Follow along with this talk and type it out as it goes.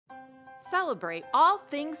Celebrate all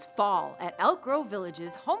things fall at Elk Grove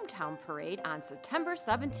Village's Hometown Parade on September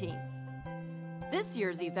 17th. This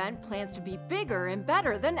year's event plans to be bigger and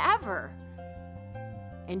better than ever.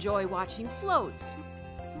 Enjoy watching floats,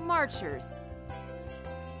 marchers,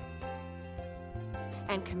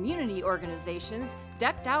 and community organizations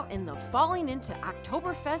decked out in the Falling into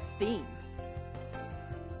Oktoberfest theme.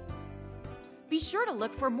 Be sure to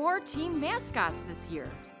look for more team mascots this year.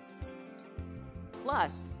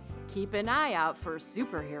 Plus, keep an eye out for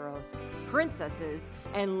superheroes, princesses,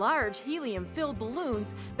 and large helium-filled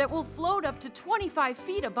balloons that will float up to 25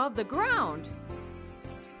 feet above the ground.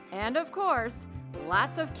 And of course,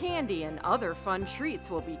 lots of candy and other fun treats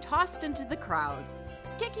will be tossed into the crowds.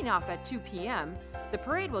 Kicking off at 2 p.m., the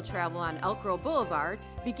parade will travel on Elk Grove Boulevard,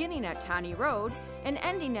 beginning at Tawny Road and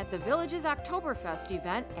ending at the village's Oktoberfest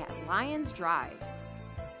event at Lions Drive.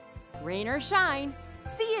 Rain or shine,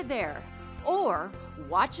 see you there, or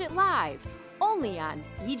watch it live, only on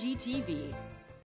EGTV.